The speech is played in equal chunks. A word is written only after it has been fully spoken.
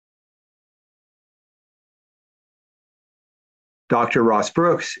Dr. Ross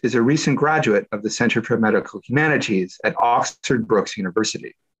Brooks is a recent graduate of the Center for Medical Humanities at Oxford Brookes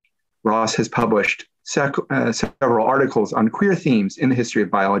University. Ross has published several articles on queer themes in the history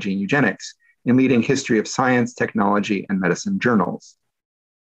of biology and eugenics in leading history of science, technology, and medicine journals.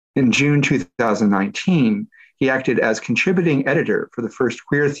 In June 2019, he acted as contributing editor for the first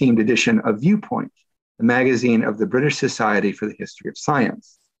queer-themed edition of Viewpoint, the magazine of the British Society for the History of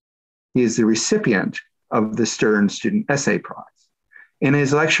Science. He is the recipient of the Stern Student Essay Prize. In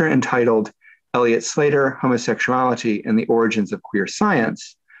his lecture entitled Eliot, Slater, Homosexuality and the Origins of Queer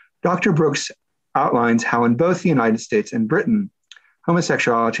Science, Dr. Brooks outlines how in both the United States and Britain,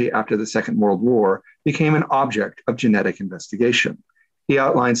 homosexuality after the Second World War became an object of genetic investigation. He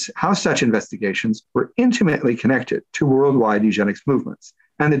outlines how such investigations were intimately connected to worldwide eugenics movements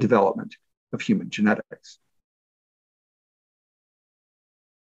and the development of human genetics.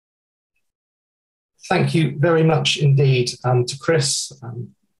 Thank you very much indeed to Chris,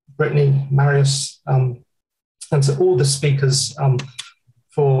 Brittany, Marius, and to all the speakers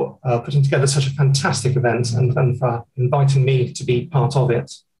for putting together such a fantastic event and for inviting me to be part of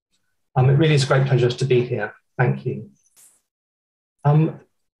it. It really is a great pleasure to be here. Thank you.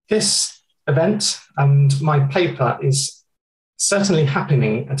 This event and my paper is certainly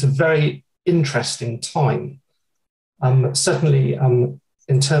happening at a very interesting time. Certainly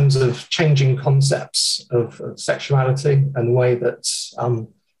in terms of changing concepts of sexuality and the way that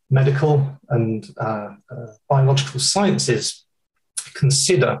medical and biological sciences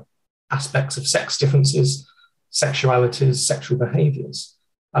consider aspects of sex differences, sexualities, sexual behaviours.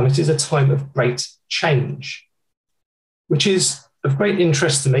 It is a time of great change, which is of great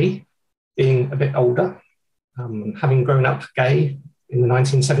interest to me, being a bit older, having grown up gay in the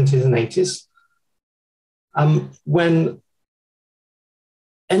 1970s and 80s, when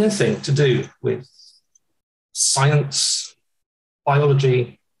anything to do with science,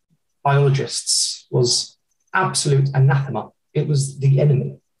 biology, biologists was absolute anathema. It was the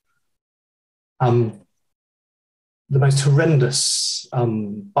enemy. The most horrendous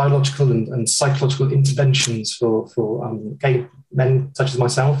biological and psychological interventions for gay men such as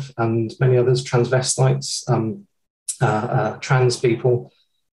myself and many others, transvestites, trans people.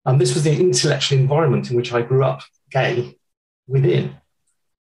 This was the intellectual environment in which I grew up gay within.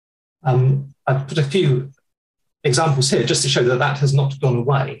 I've put a few examples here just to show that that has not gone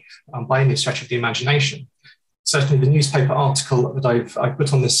away by any stretch of the imagination. Certainly the newspaper article that I've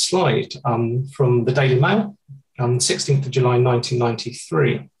put on this slide from the Daily Mail on 16th of July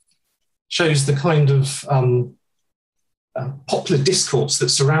 1993 shows the kind of popular discourse that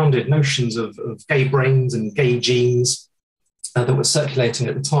surrounded notions of gay brains and gay genes that were circulating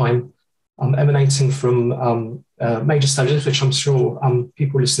at the time, emanating from major studies, which I'm sure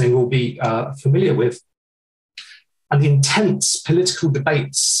people listening will be familiar with. And the intense political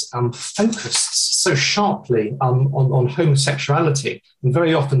debates focused so sharply on homosexuality, and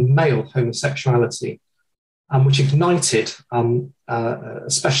very often male homosexuality, which ignited,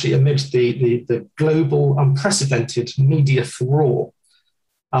 especially amid the global unprecedented media furore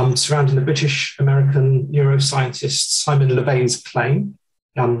surrounding the British-American neuroscientist Simon LeVay's claim,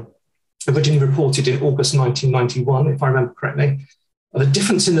 originally reported in August 1991, if I remember correctly, of a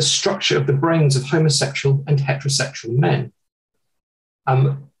difference in the structure of the brains of homosexual and heterosexual men.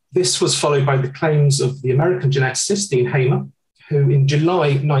 This was followed by the claims of the American geneticist Dean Hamer, who in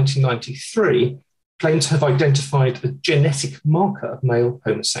July 1993 claimed to have identified a genetic marker of male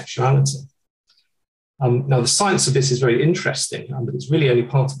homosexuality. Now, the science of this is very interesting, but it's really only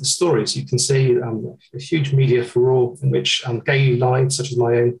part of the story. So you can see a huge media furore in which gay lives, such as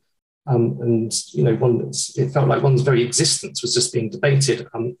my own, and it felt like one's very existence was just being debated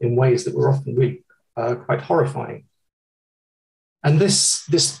in ways that were often really quite horrifying. And this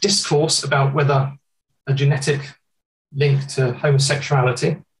discourse about whether a genetic link to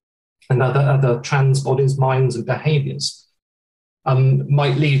homosexuality and other trans bodies, minds, and behaviours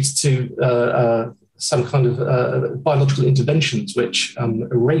might lead to some kind of biological interventions which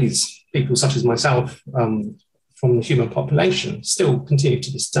erase people such as myself from the human population, still continue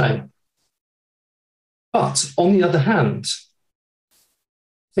to this day. But on the other hand,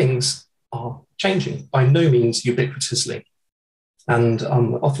 things are changing, by no means ubiquitously. And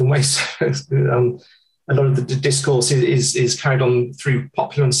often ways, a lot of the discourse is carried on through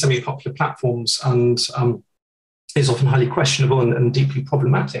popular and semi-popular platforms and is often highly questionable and deeply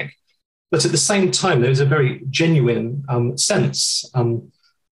problematic. But at the same time, there is a very genuine sense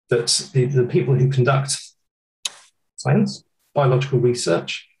that the people who conduct science, biological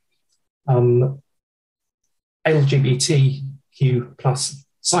research, LGBTQ plus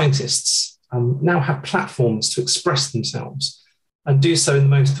scientists now have platforms to express themselves and do so in the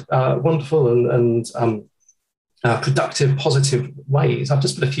most wonderful and productive, positive ways. I've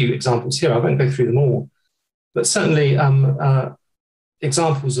just put a few examples here. I won't go through them all, but certainly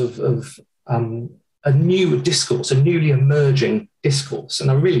examples of a new discourse, a newly emerging discourse.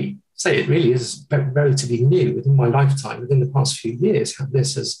 And I really say it really is relatively new within my lifetime, within the past few years, how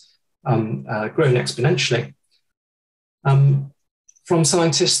this has grown exponentially. From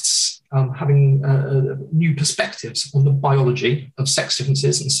scientists having new perspectives on the biology of sex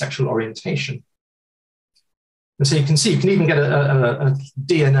differences and sexual orientation. And so you can see, you can even get a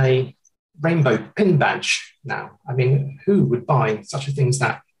DNA rainbow pin badge now. I mean, who would buy such a thing as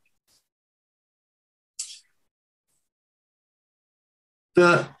that?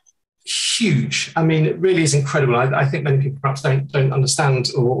 The huge, I mean, it really is incredible. I think many people perhaps don't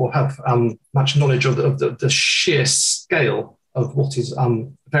understand or have much knowledge of the sheer scale of what is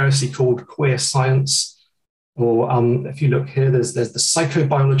variously called queer science. Or if you look here, there's the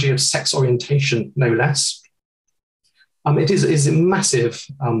psychobiology of sex orientation, no less. It is a massive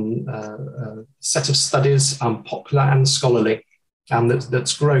set of studies, popular and scholarly,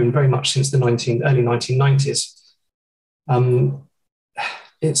 that's grown very much since the early 1990s.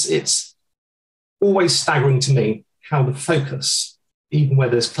 It's always staggering to me how the focus, even where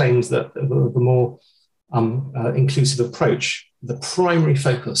there's claims that the more inclusive approach, the primary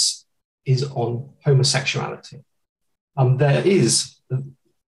focus is on homosexuality. There is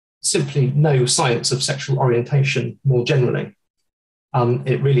simply no science of sexual orientation more generally.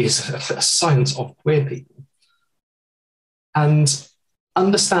 It really is a science of queer people. And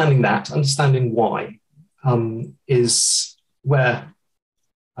understanding that, understanding why, is where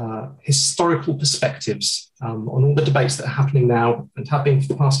historical perspectives on all the debates that are happening now and have been for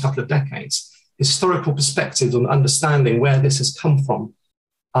the past couple of decades, historical perspectives on understanding where this has come from,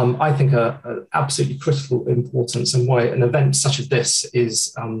 I think are absolutely critical importance, and why an event such as this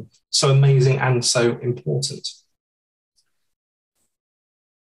is so amazing and so important.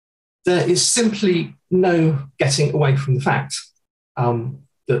 There is simply no getting away from the fact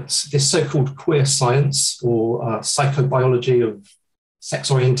that this so-called queer science, or psychobiology of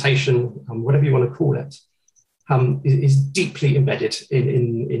sex orientation, whatever you want to call it, is deeply embedded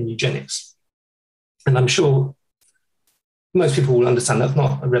in eugenics. And I'm sure most people will understand that's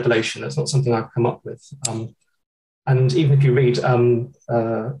not a revelation, that's not something I've come up with. And even if you read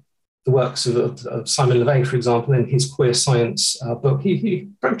the works of Simon LeVay, for example, in his Queer Science book, he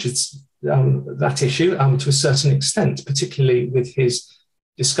approaches that issue to a certain extent, particularly with his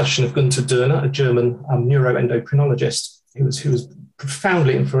discussion of Gunther Dörner, a German neuroendocrinologist, who was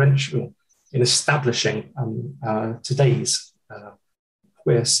profoundly influential in establishing today's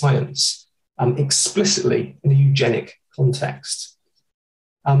queer science explicitly in a eugenic context.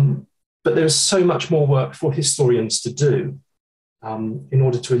 But there is so much more work for historians to do in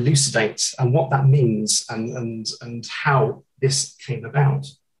order to elucidate what that means and how this came about.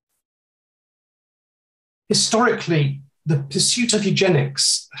 Historically, the pursuit of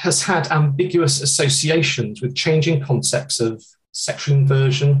eugenics has had ambiguous associations with changing concepts of sexual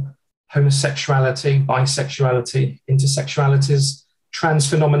inversion, homosexuality, bisexuality, intersexualities, trans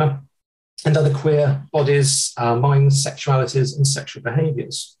phenomena, and other queer bodies, minds, sexualities, and sexual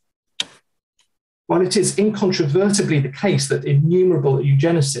behaviours. While it is incontrovertibly the case that innumerable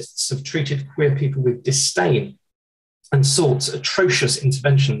eugenicists have treated queer people with disdain and sought atrocious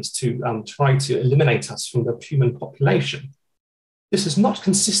interventions to try to eliminate us from the human population, this has not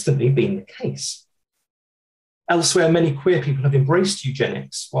consistently been the case. Elsewhere, many queer people have embraced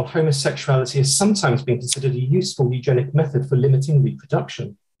eugenics, while homosexuality has sometimes been considered a useful eugenic method for limiting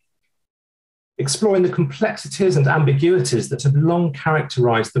reproduction. Exploring the complexities and ambiguities that have long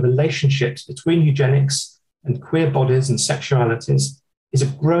characterized the relationships between eugenics and queer bodies and sexualities is a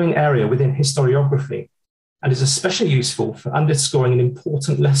growing area within historiography, and is especially useful for underscoring an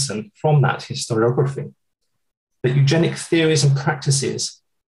important lesson from that historiography, that eugenic theories and practices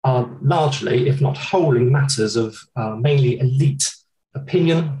are largely, if not wholly, matters of mainly elite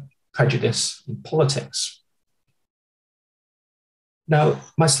opinion, prejudice, and politics. Now,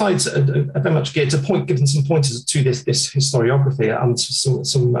 my slides are very much geared to giving some pointers to this historiography,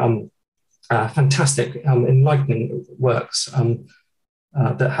 some fantastic, enlightening works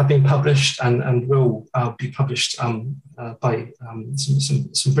that have been published and will be published by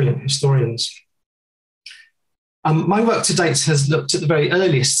some brilliant historians. My work to date has looked at the very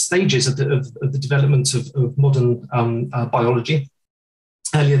earliest stages of the development of modern biology.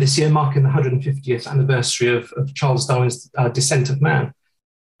 Earlier this year, marking the 150th anniversary of Charles Darwin's Descent of Man,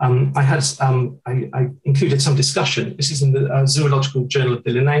 I included some discussion. This is in the Zoological Journal of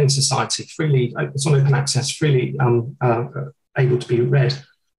the Linnean Society, freely, it's on open access, freely able to be read.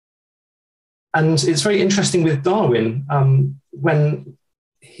 And it's very interesting with Darwin, when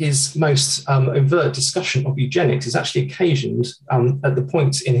his most overt discussion of eugenics is actually occasioned at the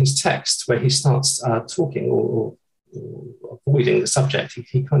point in his text where he starts talking or avoiding the subject.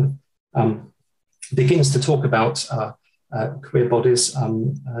 He kind of begins to talk about queer bodies,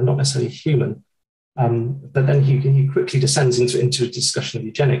 not necessarily human, but then he quickly descends into a discussion of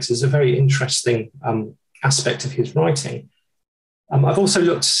eugenics. It's a very interesting aspect of his writing. I've also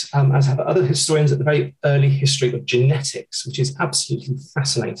looked, as have other historians, at the very early history of genetics, which is absolutely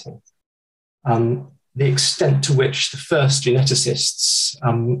fascinating. The extent to which the first geneticists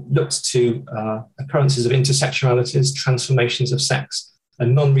looked to occurrences of intersexualities, transformations of sex,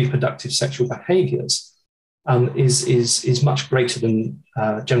 and non-reproductive sexual behaviours is much greater than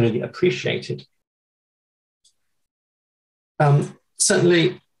generally appreciated.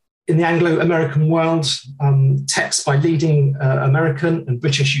 Certainly, in the Anglo-American world, texts by leading American and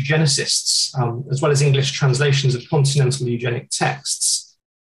British eugenicists, as well as English translations of continental eugenic texts,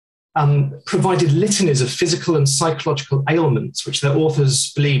 provided litanies of physical and psychological ailments which their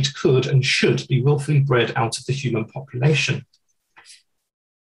authors believed could and should be willfully bred out of the human population.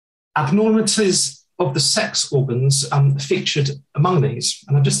 Abnormalities of the sex organs featured among these,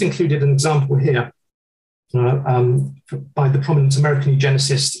 and I've just included an example here by the prominent American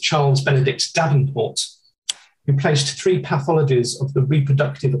eugenicist Charles Benedict Davenport, who placed 3 pathologies of the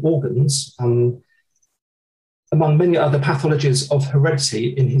reproductive organs among many other pathologies of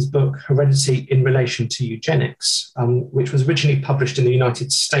heredity in his book Heredity in Relation to Eugenics, which was originally published in the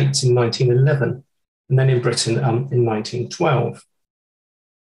United States in 1911 and then in Britain in 1912.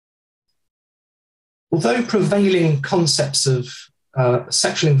 Although prevailing concepts of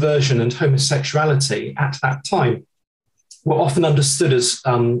sexual inversion and homosexuality at that time were often understood as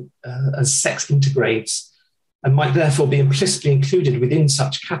sex integrades and might therefore be implicitly included within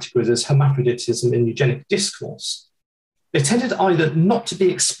such categories as hermaphroditism in eugenic discourse, they tended either not to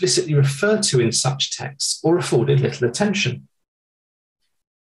be explicitly referred to in such texts or afforded little attention.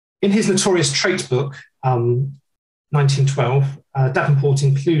 In his notorious trait book, 1912, Davenport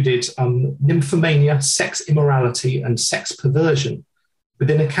included nymphomania, sex immorality, and sex perversion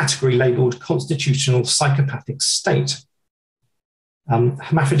within a category labelled constitutional psychopathic state.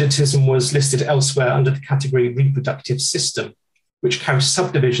 Hermaphroditism was listed elsewhere under the category reproductive system, which carries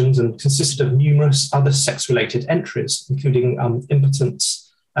subdivisions and consisted of numerous other sex-related entries, including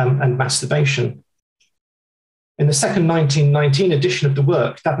impotence and masturbation. In the second 1919 edition of the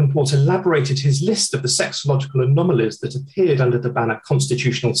work, Davenport elaborated his list of the sexological anomalies that appeared under the banner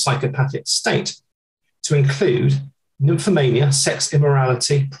constitutional psychopathic state to include nymphomania, sex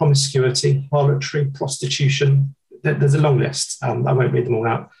immorality, promiscuity, harlotry, prostitution. There's a long list. I won't read them all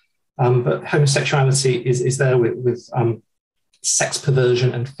out. But homosexuality is there with sex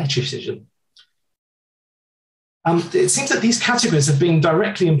perversion and fetishism. It seems that these categories have been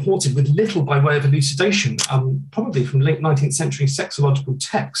directly imported with little by way of elucidation, probably from late 19th century sexological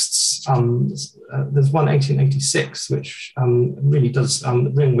texts. There's one 1886, which really does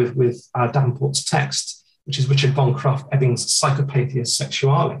ring with Davenport's text, which is Richard von Krafft-Ebing's Psychopathia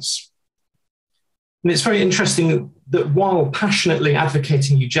Sexualis. And it's very interesting that while passionately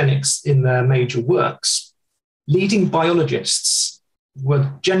advocating eugenics in their major works, leading biologists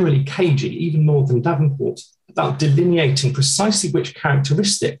were generally cagey, even more than Davenport, about delineating precisely which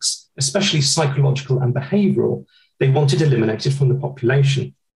characteristics, especially psychological and behavioural, they wanted eliminated from the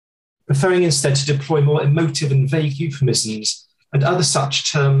population, preferring instead to deploy more emotive and vague euphemisms and other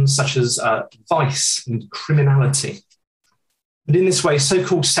such terms such as vice and criminality. But in this way,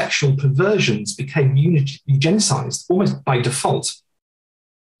 so-called sexual perversions became eugenicized almost by default.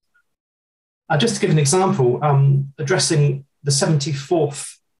 Just to give an example, addressing the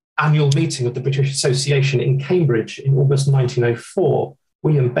 74th annual meeting of the British Association in Cambridge in August 1904,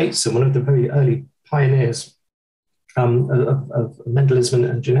 William Bateson, one of the very early pioneers of Mendelism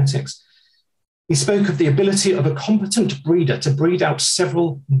and genetics, he spoke of the ability of a competent breeder to breed out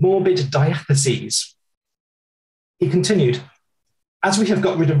several morbid diatheses. He continued, "As we have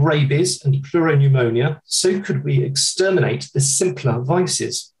got rid of rabies and pleuropneumonia, so could we exterminate the simpler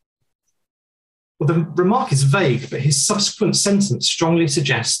vices." Well, the remark is vague, but his subsequent sentence strongly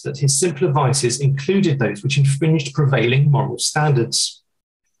suggests that his simpler vices included those which infringed prevailing moral standards.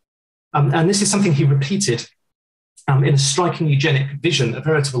 And this is something he repeated in a striking eugenic vision, a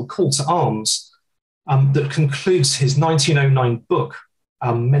veritable call to arms that concludes his 1909 book,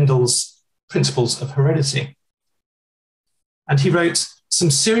 Mendel's Principles of Heredity. And he wrote, "Some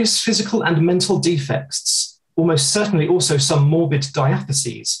serious physical and mental defects, almost certainly also some morbid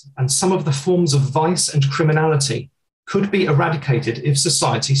diatheses, and some of the forms of vice and criminality could be eradicated if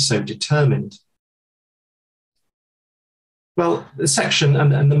society so determined. Well, the section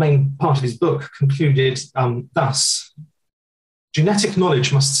and the main part of his book concluded thus: genetic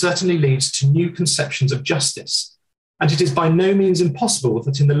knowledge must certainly lead to new conceptions of justice, and it is by no means impossible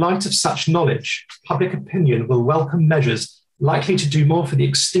that in the light of such knowledge, public opinion will welcome measures likely to do more for the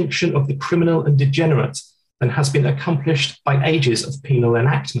extinction of the criminal and degenerate than has been accomplished by ages of penal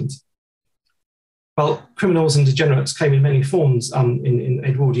enactment. Well, criminals and degenerates came in many forms in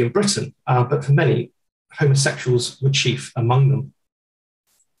Edwardian Britain, but for many, homosexuals were chief among them.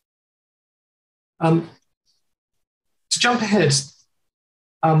 To jump ahead,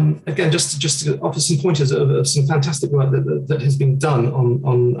 again, just to offer some pointers of some fantastic work that has been done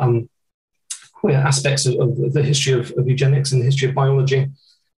on queer aspects of the history of eugenics and the history of biology.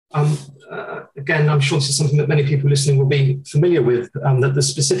 Again, I'm sure this is something that many people listening will be familiar with, that the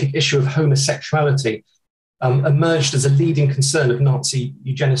specific issue of homosexuality emerged as a leading concern of Nazi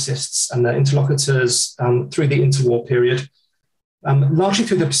eugenicists and their interlocutors through the interwar period, largely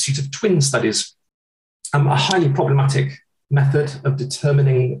through the pursuit of twin studies, a highly problematic method of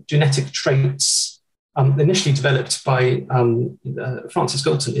determining genetic traits initially developed by Francis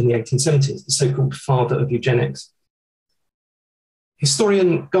Galton in the 1870s, the so-called father of eugenics.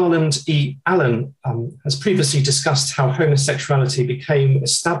 Historian Garland E. Allen has previously discussed how homosexuality became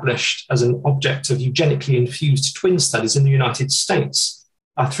established as an object of eugenically infused twin studies in the United States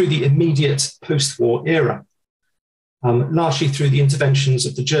through the immediate post-war era, largely through the interventions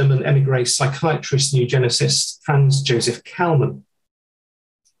of the German émigré psychiatrist and eugenicist Franz Joseph Kalman.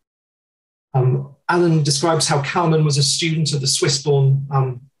 Allen describes how Kalman was a student of the Swiss-born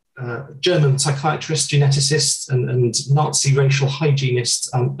German psychiatrist, geneticist, and Nazi racial hygienist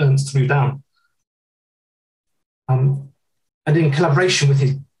Ernst Rudin. And in collaboration with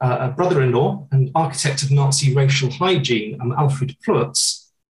his brother-in-law and architect of Nazi racial hygiene, Alfred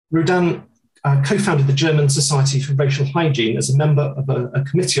Plutz, Rudin co-founded the German Society for Racial Hygiene as a member of a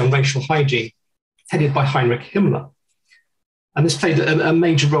committee on racial hygiene headed by Heinrich Himmler. And this played a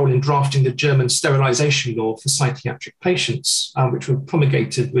major role in drafting the German sterilization law for psychiatric patients, which were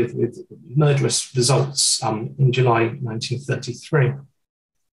promulgated with murderous results in July 1933.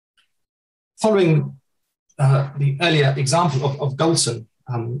 Following the earlier example of Galton,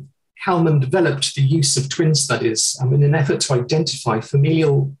 Kalman developed the use of twin studies in an effort to identify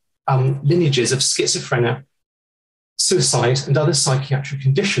familial lineages of schizophrenia, suicide, and other psychiatric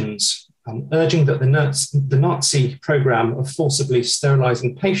conditions, urging that the Nazi program of forcibly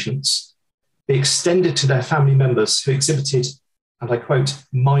sterilizing patients be extended to their family members who exhibited, and I quote,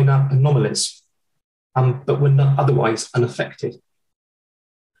 minor anomalies, but were not otherwise unaffected.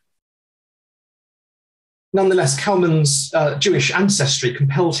 Nonetheless, Kalman's Jewish ancestry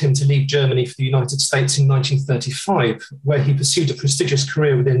compelled him to leave Germany for the United States in 1935, where he pursued a prestigious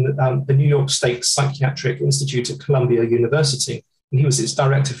career within the New York State Psychiatric Institute at Columbia University. And he was its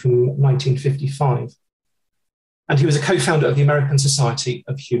director from 1955. And he was a co-founder of the American Society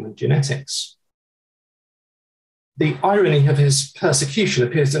of Human Genetics. The irony of his persecution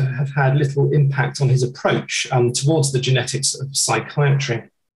appears to have had little impact on his approach towards the genetics of psychiatry.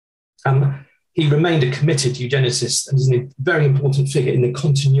 He remained a committed eugenicist and is a very important figure in the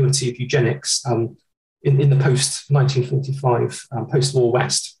continuity of eugenics in the post-1945 post-war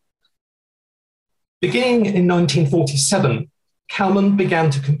West. Beginning in 1947, Kalman began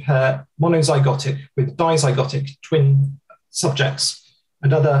to compare monozygotic with dizygotic twin subjects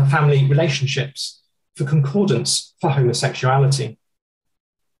and other family relationships for concordance for homosexuality.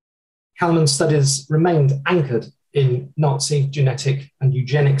 Kalman's studies remained anchored in Nazi genetic and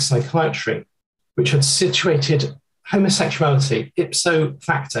eugenic psychiatry, which had situated homosexuality ipso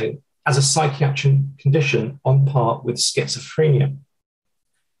facto as a psychiatric condition on par with schizophrenia.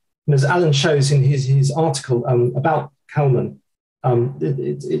 And as Allen shows in his article about Kalman,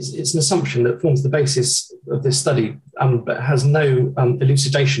 it's an assumption that forms the basis of this study, but has no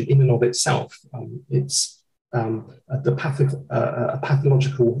elucidation in and of itself. It's a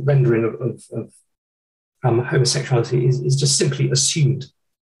pathological rendering of homosexuality is just simply assumed.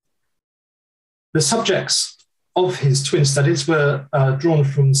 The subjects of his twin studies were drawn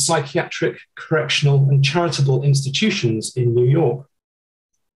from psychiatric, correctional, and charitable institutions in New York,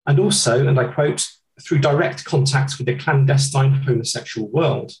 and also, and I quote, through direct contact with the clandestine homosexual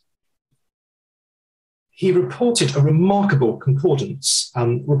world. He reported a remarkable concordance,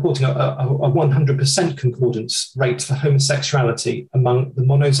 reporting a 100% concordance rate for homosexuality among the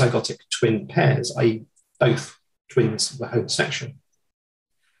monozygotic twin pairs, i.e. both twins were homosexual,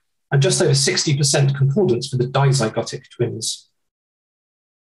 and just over 60% concordance for the dizygotic twins.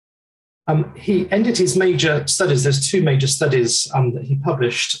 He ended his major studies. There's two major studies that he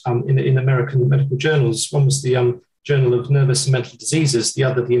published in American medical journals. One was the Journal of Nervous and Mental Diseases, the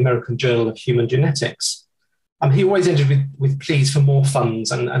other the American Journal of Human Genetics. He always ended with pleas for more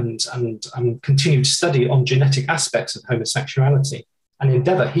funds and continued to study on genetic aspects of homosexuality, an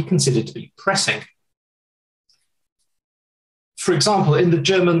endeavor he considered to be pressing. For example, in the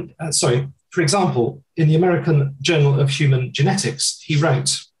American Journal of Human Genetics, he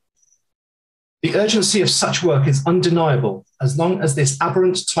wrote, "The urgency of such work is undeniable as long as this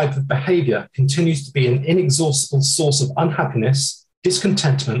aberrant type of behavior continues to be an inexhaustible source of unhappiness,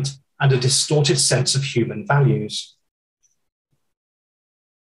 discontentment, and a distorted sense of human values."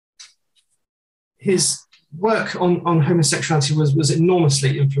 His work on homosexuality was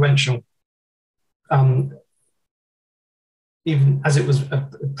enormously influential, even as it was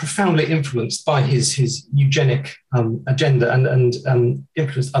profoundly influenced by his eugenic agenda and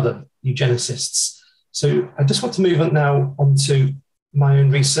influenced other eugenicists. So I just want to move on now onto my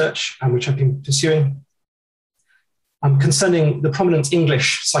own research, which I've been pursuing, concerning the prominent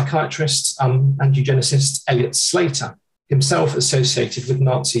English psychiatrist and eugenicist Eliot Slater, himself associated with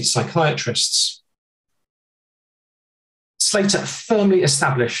Nazi psychiatrists. Slater firmly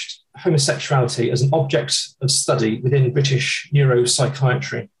established homosexuality as an object of study within British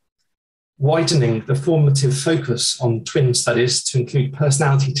neuropsychiatry, widening the formative focus on twin studies to include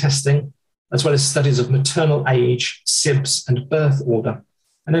personality testing, as well as studies of maternal age, SIBS, and birth order.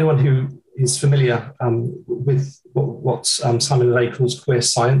 And anyone who is familiar with what Simon Ley calls queer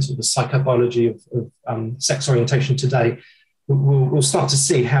science, or the psychobiology of sex orientation today, we'll start to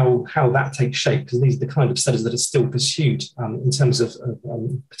see how that takes shape, because these are the kind of studies that are still pursued in terms of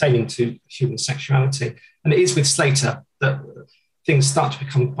pertaining to human sexuality. And it is with Slater that things start to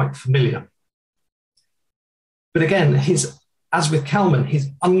become quite familiar. But again, as with Kalman, his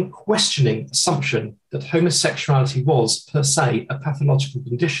unquestioning assumption that homosexuality was per se a pathological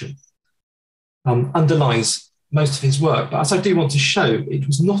condition underlies most of his work. But as I do want to show, it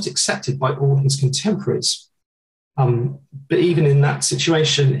was not accepted by all his contemporaries. But even in that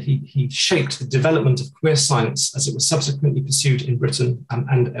situation, he shaped the development of queer science as it was subsequently pursued in Britain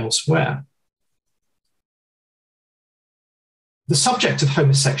and elsewhere. The subject of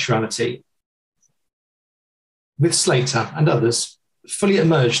homosexuality, with Slater and others, fully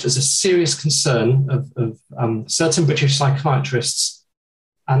emerged as a serious concern of certain British psychiatrists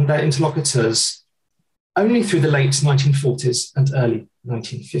and their interlocutors only through the late 1940s and early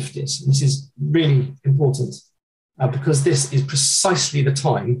 1950s. And this is really important. Because this is precisely the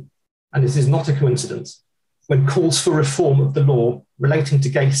time, and this is not a coincidence, when calls for reform of the law relating to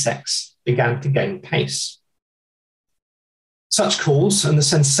gay sex began to gain pace. Such calls and the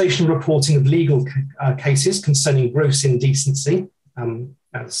sensational reporting of legal cases concerning gross indecency,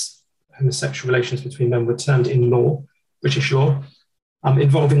 as homosexual relations between men were termed in law, British law,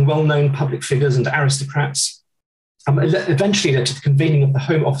 involving well-known public figures and aristocrats, eventually led to the convening of the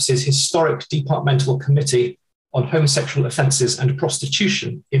Home Office's historic Departmental Committee on Homosexual Offences and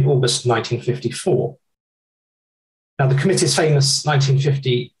Prostitution in August 1954. Now, the committee's famous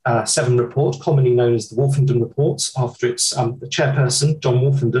 1957 report, commonly known as the Wolfenden Report, after its the chairperson, John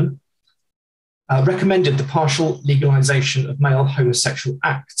Wolfenden, recommended the partial legalisation of male homosexual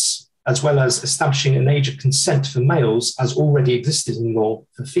acts, as well as establishing an age of consent for males as already existed in law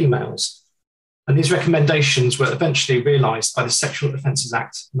for females. And these recommendations were eventually realised by the Sexual Offences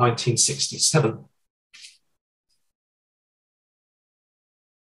Act 1967.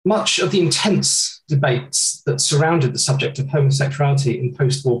 Much of the intense debates that surrounded the subject of homosexuality in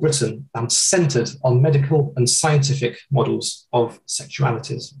post-war Britain centred on medical and scientific models of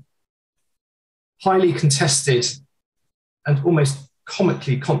sexualities. Highly contested and almost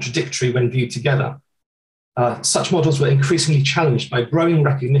comically contradictory when viewed together, such models were increasingly challenged by growing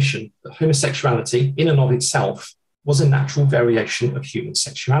recognition that homosexuality in and of itself was a natural variation of human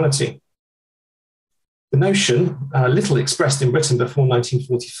sexuality. The notion, little expressed in Britain before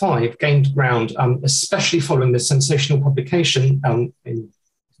 1945, gained ground, especially following the sensational publication in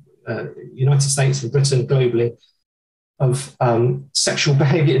the United States and Britain globally of sexual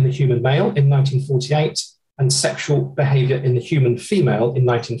behaviour in the human male in 1948 and sexual behaviour in the human female in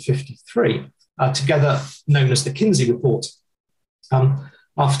 1953, together known as the Kinsey Report,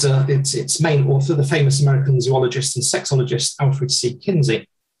 after its main author, the famous American zoologist and sexologist Alfred C. Kinsey,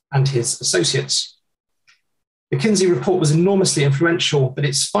 and his associates. The Kinsey Report was enormously influential, but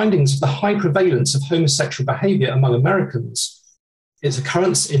its findings of the high prevalence of homosexual behaviour among Americans, its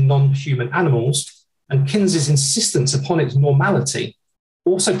occurrence in non-human animals, and Kinsey's insistence upon its normality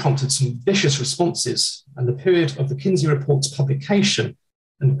also prompted some vicious responses, and the period of the Kinsey Report's publication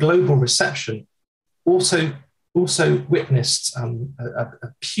and global reception also witnessed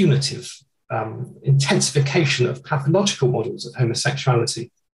a punitive intensification of pathological models of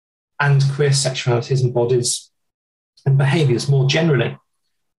homosexuality and queer sexualities and bodies and behaviours more generally,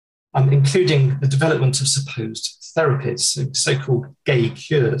 including the development of supposed therapies, so-called gay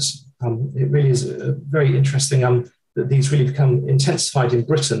cures. It really is very interesting that these really become intensified in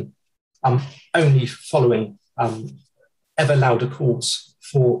Britain, only following ever louder calls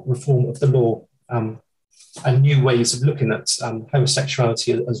for reform of the law and new ways of looking at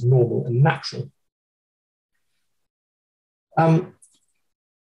homosexuality as normal and natural.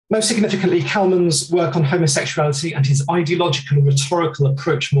 Most significantly, Kalman's work on homosexuality and his ideological and rhetorical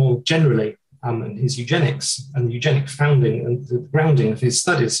approach more generally, and his eugenics and the eugenic founding and the grounding of his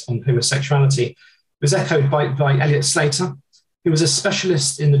studies on homosexuality was echoed by Eliot Slater, who was a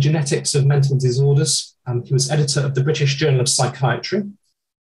specialist in the genetics of mental disorders. He was editor of the British Journal of Psychiatry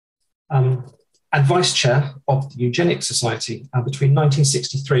and vice chair of the Eugenics Society between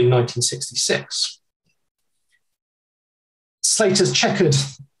 1963 and 1966. Slater's checkered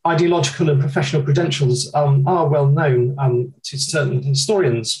ideological and professional credentials are well known to certain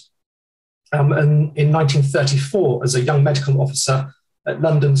historians. And in 1934, as a young medical officer at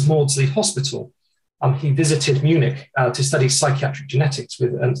London's Maudsley Hospital, he visited Munich to study psychiatric genetics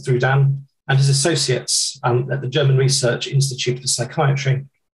with Ernst Rudan and his associates at the German Research Institute for Psychiatry.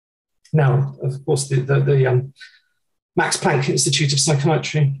 Now, of course, the Max Planck Institute of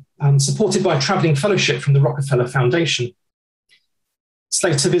Psychiatry, supported by a travelling fellowship from the Rockefeller Foundation.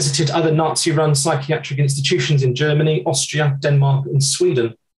 Slater visited other Nazi-run psychiatric institutions in Germany, Austria, Denmark, and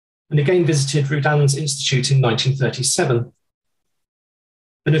Sweden, and again visited Rudan's institute in 1937.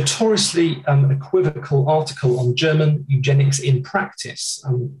 A notoriously equivocal article on German eugenics in practice,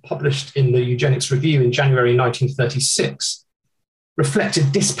 published in the Eugenics Review in January 1936,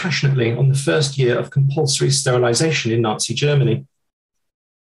 reflected dispassionately on the first year of compulsory sterilization in Nazi Germany.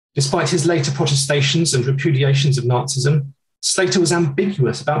 Despite his later protestations and repudiations of Nazism, Slater was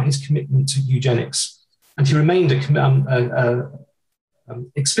ambiguous about his commitment to eugenics, and he remained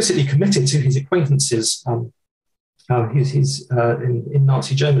explicitly committed to his acquaintances in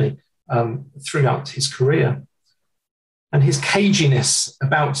Nazi Germany throughout his career. And his caginess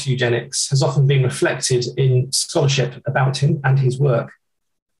about eugenics has often been reflected in scholarship about him and his work.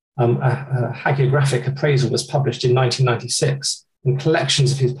 A hagiographic appraisal was published in 1996, and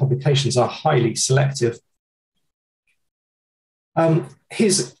collections of his publications are highly selective.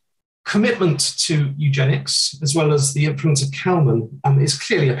 His commitment to eugenics, as well as the influence of Kalman, is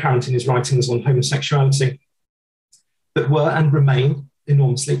clearly apparent in his writings on homosexuality that were and remain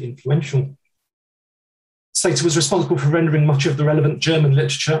enormously influential. Slater was responsible for rendering much of the relevant German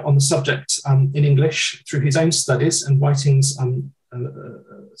literature on the subject in English through his own studies and writings,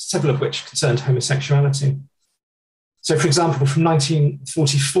 several of which concerned homosexuality. So, for example, from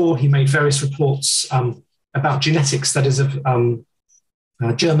 1944, he made various reports about genetic studies of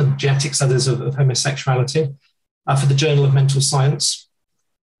German genetic studies of homosexuality for the Journal of Mental Science.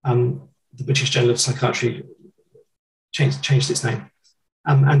 The British Journal of Psychiatry changed its name,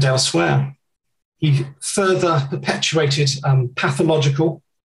 and elsewhere. He further perpetuated pathological,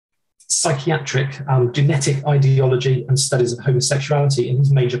 psychiatric, genetic ideology and studies of homosexuality in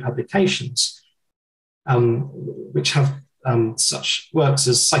his major publications, which have such works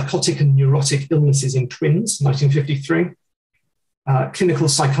as Psychotic and Neurotic Illnesses in Twins, 1953, Clinical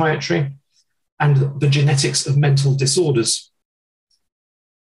Psychiatry, and The Genetics of Mental Disorders.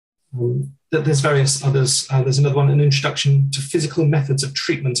 There's various others. There's another one, An Introduction to Physical Methods of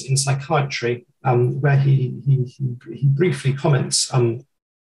Treatment in Psychiatry, where he briefly comments on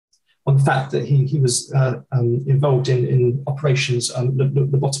the fact that he was involved in operations,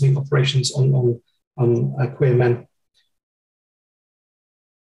 lobotomy operations on queer men.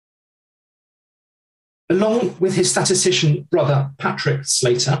 Along with his statistician brother, Patrick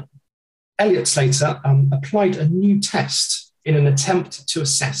Slater, Eliot Slater applied a new test in an attempt to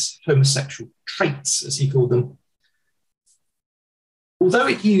assess homosexual traits, as he called them. Although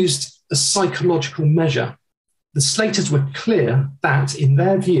it used a psychological measure, the Slaters were clear that, in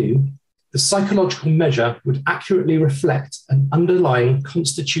their view, the psychological measure would accurately reflect an underlying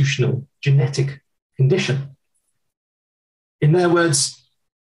constitutional genetic condition. In their words,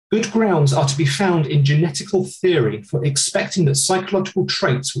 good grounds are to be found in genetical theory for expecting that psychological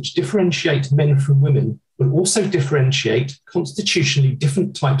traits which differentiate men from women will also differentiate constitutionally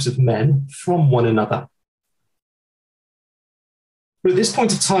different types of men from one another. But at this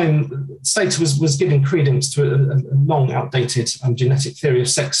point of time, Slater was giving credence to a long outdated genetic theory of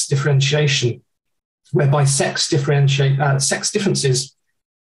sex differentiation, whereby sex differences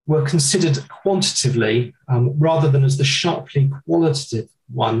were considered quantitatively rather than as the sharply qualitative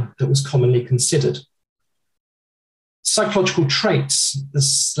one that was commonly considered. Psychological traits, the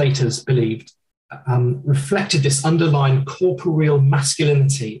Slaters believed, reflected this underlying corporeal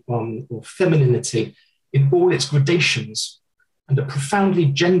masculinity or femininity in all its gradations, and a profoundly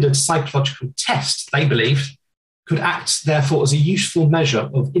gendered psychological test, they believed, could act therefore as a useful measure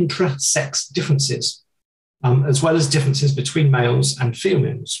of intra-sex differences, as well as differences between males and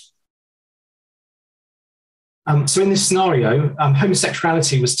females. So in this scenario,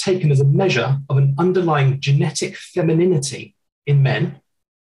 homosexuality was taken as a measure of an underlying genetic femininity in men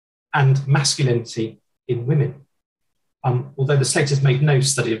and masculinity in women, although the Slaters made no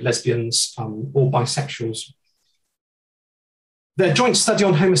study of lesbians or bisexuals. Their joint study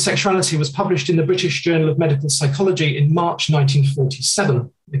on homosexuality was published in the British Journal of Medical Psychology in March 1947,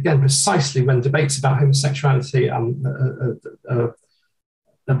 again, precisely when debates about homosexuality are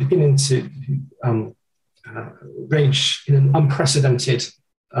beginning to rage in an unprecedented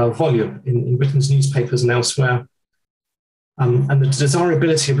volume in Britain's newspapers and elsewhere. And the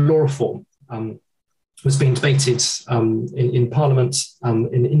desirability of law reform was being debated in Parliament,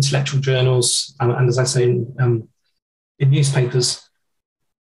 in intellectual journals, and as I say, in newspapers.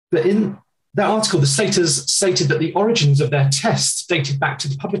 But in that article, the Slaters stated that the origins of their tests dated back to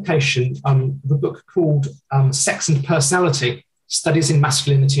the publication of a book called Sex and Personality, Studies in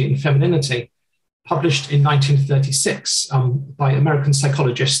Masculinity and Femininity, published in 1936 by American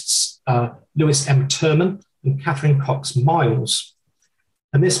psychologists Lewis M. Terman and Catherine Cox Miles.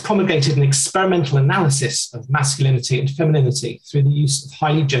 And this promulgated an experimental analysis of masculinity and femininity through the use of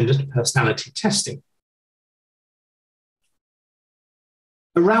highly gendered personality testing.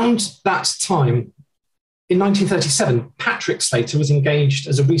 Around that time, in 1937, Patrick Slater was engaged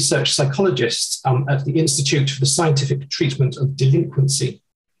as a research psychologist at the Institute for the Scientific Treatment of Delinquency,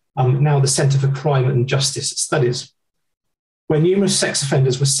 now the Centre for Crime and Justice Studies, where numerous sex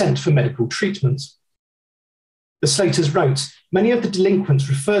offenders were sent for medical treatment. The Slaters wrote, many of the delinquents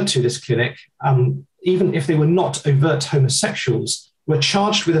referred to this clinic, even if they were not overt homosexuals, were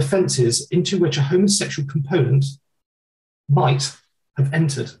charged with offences into which a homosexual component might have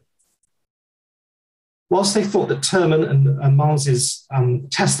entered. Whilst they thought that Terman and Miles's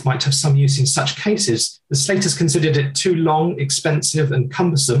test might have some use in such cases, the Slaters considered it too long, expensive, and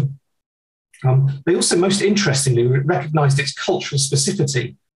cumbersome. They also, most interestingly, recognised its cultural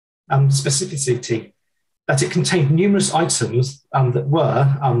specificity, that it contained numerous items that were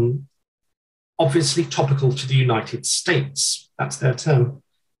obviously topical to the United States. That's their term.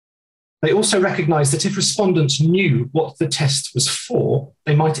 They also recognised that if respondents knew what the test was for,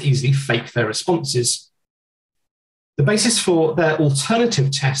 they might easily fake their responses. The basis for their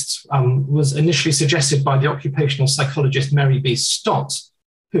alternative tests was initially suggested by the occupational psychologist Mary B. Stott,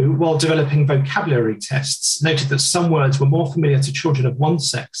 who, while developing vocabulary tests, noted that some words were more familiar to children of one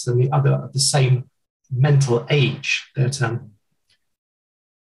sex than the other of the same mental age, their term.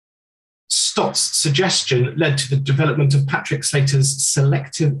 Stott's suggestion led to the development of Patrick Slater's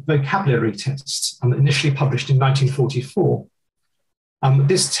selective vocabulary test, initially published in 1944.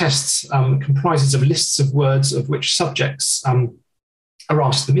 This test comprises of lists of words of which subjects are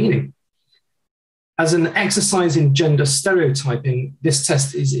asked the meaning. As an exercise in gender stereotyping, this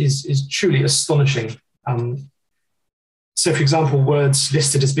test is truly astonishing. So, for example, words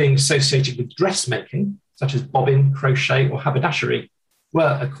listed as being associated with dressmaking, such as bobbin, crochet, or haberdashery,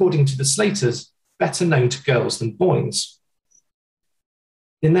 were, according to the Slaters, better known to girls than boys.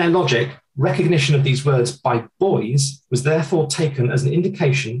 In their logic, recognition of these words by boys was therefore taken as an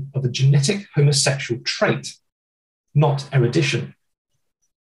indication of a genetic homosexual trait, not erudition.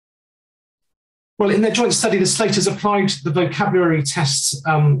 Well, in their joint study, the Slaters applied the vocabulary tests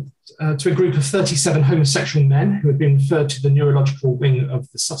to a group of 37 homosexual men who had been referred to the neurological wing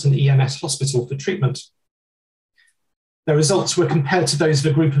of the Sutton EMS hospital for treatment. Their results were compared to those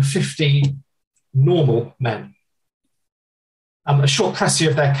of a group of 50 normal men. A short précis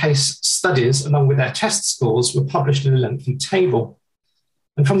of their case studies, along with their test scores, were published in a lengthy table.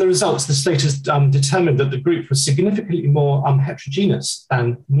 And from the results, the Slaters determined that the group was significantly more heterogeneous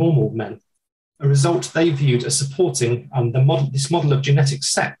than normal men, a result they viewed as supporting this model of genetic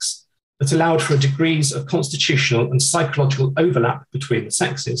sex that allowed for degrees of constitutional and psychological overlap between the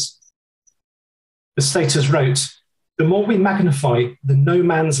sexes. The Slaters wrote, "The more we magnify the no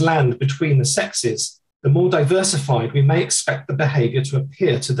man's land between the sexes, the more diversified we may expect the behaviour to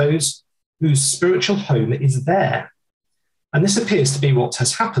appear to those whose spiritual home is there. And this appears to be what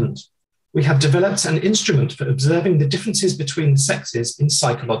has happened. We have developed an instrument for observing the differences between the sexes in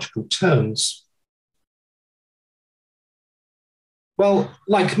psychological terms." Well,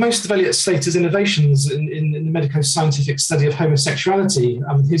 like most of Eliot Slater's innovations in the medico-scientific study of homosexuality,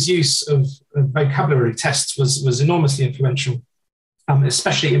 his use of vocabulary tests was enormously influential,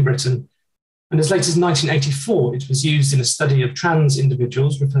 especially in Britain. And as late as 1984, it was used in a study of trans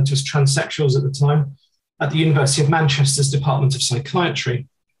individuals, referred to as transsexuals at the time, at the University of Manchester's Department of Psychiatry.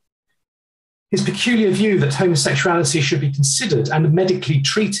 His peculiar view that homosexuality should be considered and medically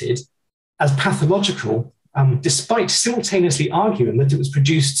treated as pathological, despite simultaneously arguing that it was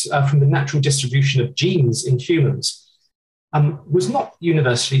produced from the natural distribution of genes in humans, was not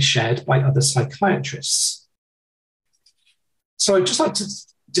universally shared by other psychiatrists. So I'd just like to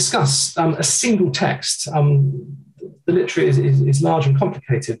discuss a single text. The literature is large and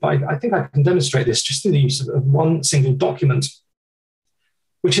complicated, but I think I can demonstrate this just through the use of one single document,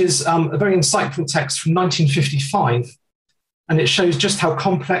 which is a very insightful text from 1955. And it shows just how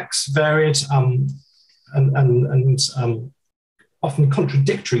complex, varied, and often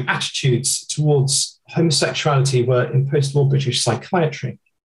contradictory attitudes towards homosexuality were in post-war British psychiatry.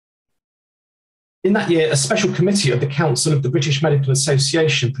 In that year, a special committee of the Council of the British Medical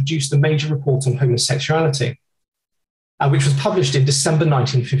Association produced a major report on homosexuality, which was published in December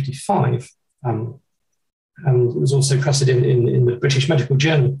 1955. And it was also preceded in the British Medical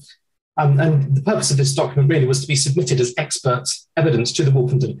Journal. And the purpose of this document really was to be submitted as expert evidence to the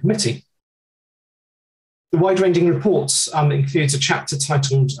Wolfenden Committee. The wide-ranging report includes a chapter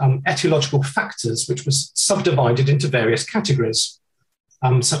titled Etiological Factors, which was subdivided into various categories,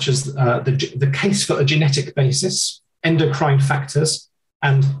 such as the case for a genetic basis, endocrine factors,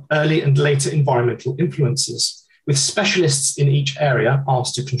 and early and later environmental influences, with specialists in each area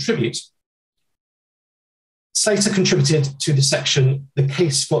asked to contribute. Slater contributed to the section, The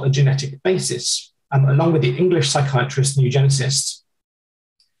Case for a Genetic Basis, along with the English psychiatrist and eugenicist,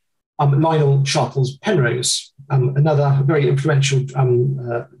 Lionel Sharples Penrose, another very influential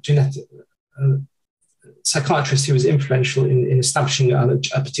psychiatrist who was influential in establishing a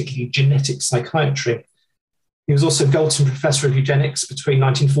particularly genetic psychiatry. He was also Galton Professor of Eugenics between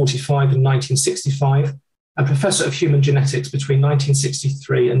 1945 and 1965, and Professor of Human Genetics between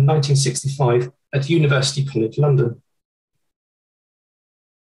 1963 and 1965 at University College London.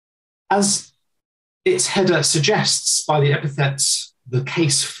 As its header suggests by the epithets, the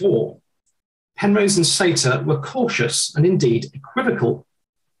case for, Penrose and Slater were cautious and indeed equivocal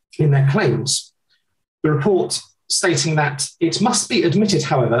in their claims. The report stating that it must be admitted,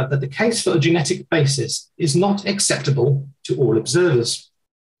 however, that the case for a genetic basis is not acceptable to all observers.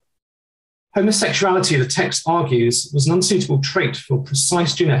 Homosexuality, the text argues, was an unsuitable trait for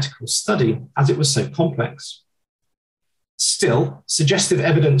precise genetical study, as it was so complex. Still, suggestive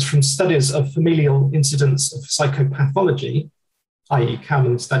evidence from studies of familial incidents of psychopathology, i.e.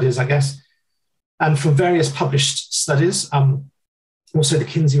 Cowman studies, I guess, and from various published studies, also the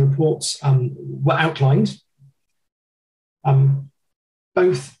Kinsey reports, were outlined.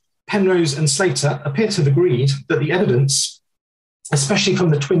 Both Penrose and Slater appear to have agreed that the evidence, especially from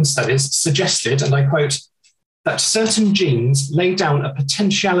the twin studies, suggested, and I quote, that certain genes lay down a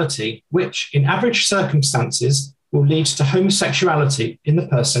potentiality which, in average circumstances, will lead to homosexuality in the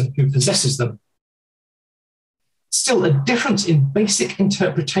person who possesses them. Still, a difference in basic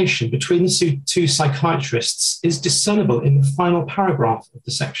interpretation between the two psychiatrists is discernible in the final paragraph of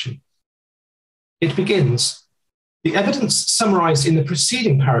the section. It begins, the evidence summarized in the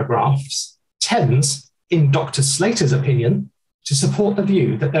preceding paragraphs tends, in Dr. Slater's opinion, to support the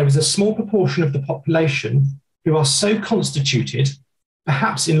view that there is a small proportion of the population who are so constituted,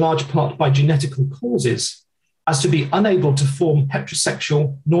 perhaps in large part by genetical causes, as to be unable to form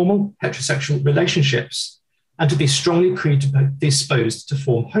normal heterosexual relationships and to be strongly predisposed to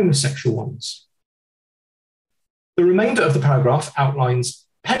form homosexual ones. The remainder of the paragraph outlines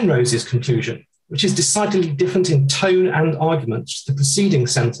Penrose's conclusion, which is decidedly different in tone and argument to the preceding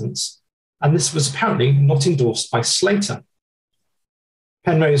sentence, and this was apparently not endorsed by Slater.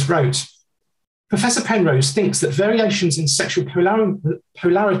 Penrose wrote, Professor Penrose thinks that variations in sexual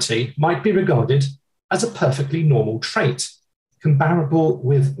polarity might be regarded as a perfectly normal trait, comparable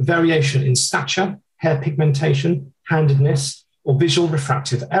with variation in stature, hair pigmentation, handedness, or visual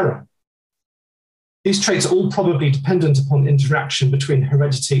refractive error. These traits are all probably dependent upon interaction between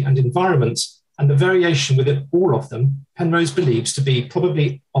heredity and environment, and the variation within all of them, Penrose believes to be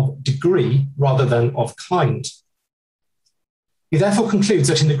probably of degree rather than of kind. He therefore concludes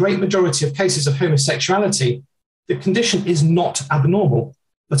that in the great majority of cases of homosexuality, the condition is not abnormal,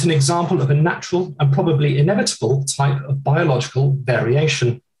 but an example of a natural and probably inevitable type of biological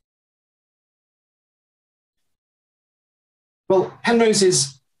variation. Well,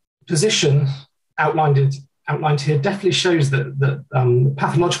 Penrose's position outlined outlined here definitely shows that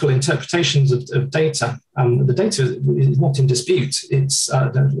pathological interpretations of data, the data is not in dispute. It's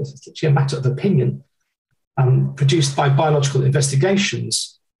actually a matter of opinion, produced by biological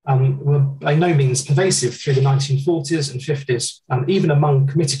investigations, were by no means pervasive through the 1940s and 50s, even among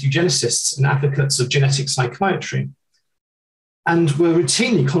committed eugenicists and advocates of genetic psychiatry, and were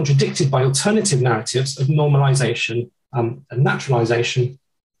routinely contradicted by alternative narratives of normalization and naturalization.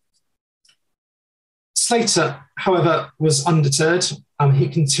 Slater, however, was undeterred. He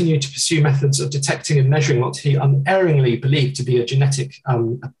continued to pursue methods of detecting and measuring what he unerringly believed to be a genetic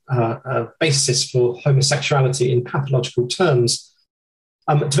basis for homosexuality in pathological terms,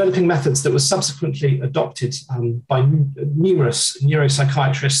 developing methods that were subsequently adopted by numerous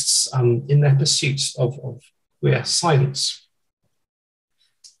neuropsychiatrists in their pursuit of queer science.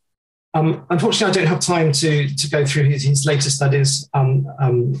 Unfortunately, I don't have time to go through his later studies. I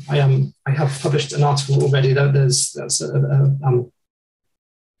have published an article already. That's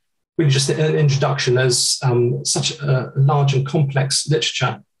really just an introduction. There's such a large and complex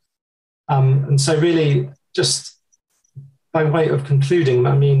literature. And so really, just by way of concluding,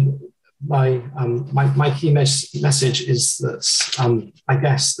 I mean, my key message is that I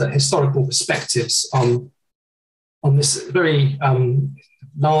guess that historical perspectives on this very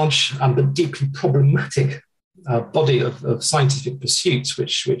large but deeply problematic body of scientific pursuits,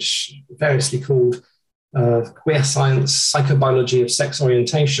 which variously called queer science, psychobiology of sex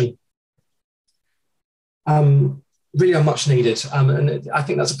orientation, really are much needed. And I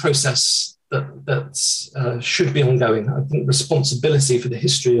think that's a process that should be ongoing. I think responsibility for the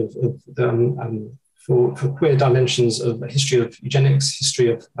history of for queer dimensions of history of eugenics, history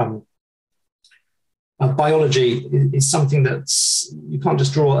of biology is something that's, you can't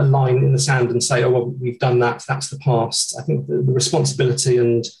just draw a line in the sand and say, oh, well, we've done that, that's the past. I think the responsibility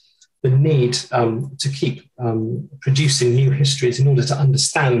and the need to keep producing new histories in order to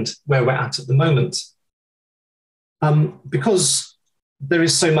understand where we're at the moment. Because there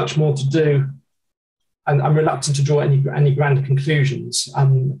is so much more to do, and I'm reluctant to draw any grand conclusions.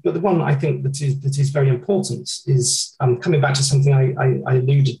 But the one I think that is very important is coming back to something I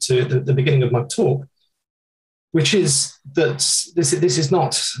alluded to at the beginning of my talk, which is that this is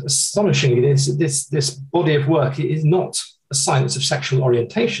not astonishing. This body of work is not a science of sexual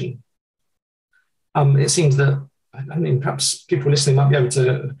orientation. It seems that, I mean, perhaps people listening might be able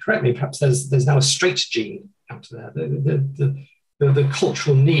to correct me, perhaps there's now a straight gene out there. The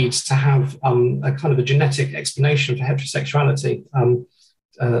cultural need to have a kind of a genetic explanation for heterosexuality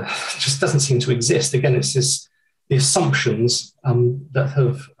just doesn't seem to exist. Again, it's the assumptions that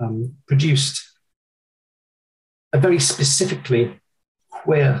have produced a very specifically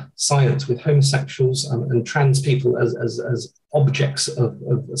queer science with homosexuals and trans people as objects of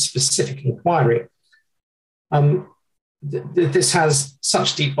a specific inquiry. This has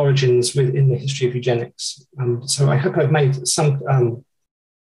such deep origins within the history of eugenics. So I hope I've made some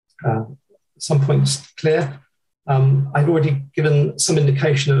points clear. I've already given some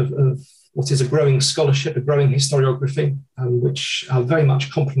indication of what is a growing scholarship, a growing historiography, which very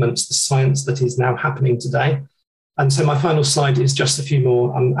much complements the science that is now happening today. And so my final slide is just a few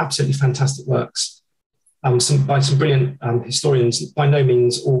more absolutely fantastic works by some brilliant historians, by no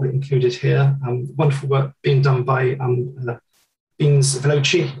means all included here. Wonderful work being done by Beans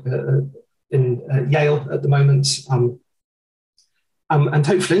Veloci in Yale at the moment. And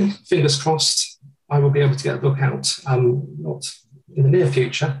hopefully, fingers crossed, I will be able to get a book out, not in the near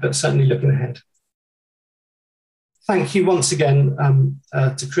future, but certainly looking ahead. Thank you once again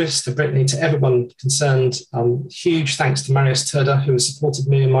to Chris, to Brittany, to everyone concerned. Huge thanks to Marius Turda, who has supported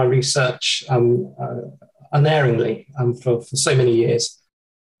me in my research unerringly for so many years.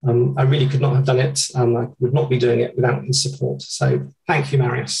 I really could not have done it. I would not be doing it without his support. So thank you,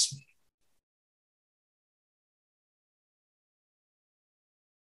 Marius.